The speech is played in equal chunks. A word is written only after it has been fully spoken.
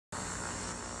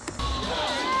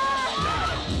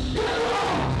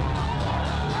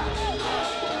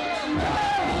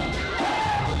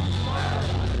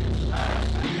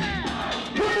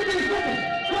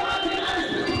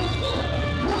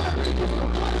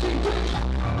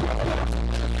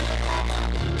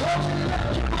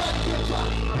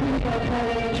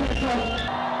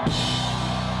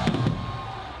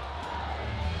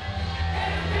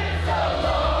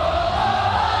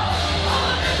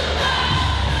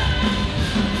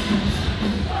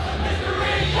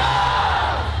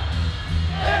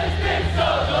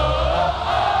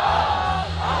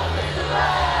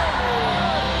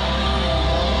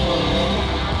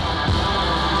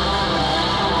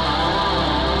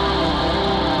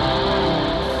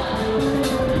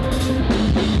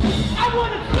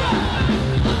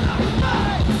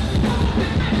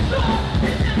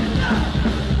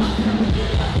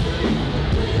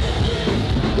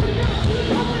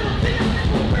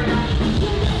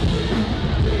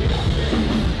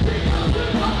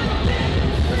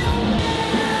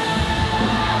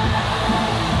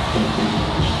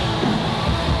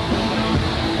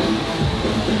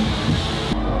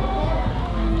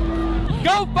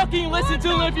Go fucking listen to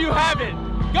them if you haven't.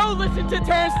 Go listen to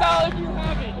Turnstile if you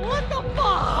haven't. What the fuck?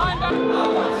 I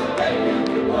want to thank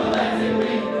you for letting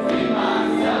me see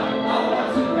myself. I want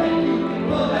to thank you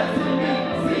for letting me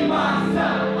see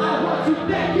myself. I want to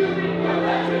thank you for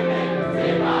letting me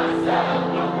see myself.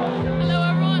 Hello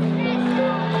everyone.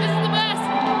 This is the best.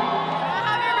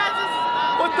 Have your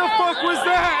guys'. What the fuck was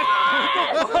that?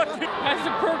 That's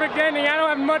the perfect ending. I don't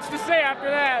have much to say after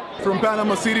that. From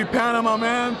Panama City, Panama,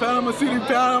 man. Panama City,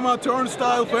 Panama,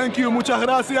 Turnstile. Thank you. Muchas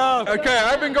gracias. Okay,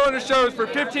 I've been going to shows for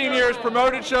 15 years,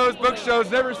 promoted shows, book shows,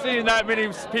 never seen that many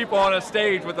people on a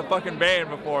stage with a fucking band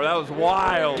before. That was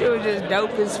wild. It was just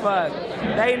dope as fuck.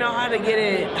 They know how to get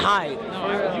it hype.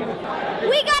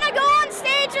 We gotta go on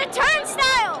stage with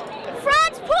Turnstile.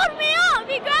 Franz pulled me up.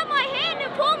 He grabbed my hand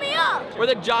and pulled me up. We're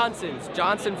the Johnsons.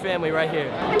 Johnson family right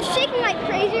here. I'm shaking like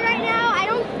crazy right now. I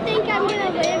don't think I'm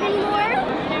gonna live anymore.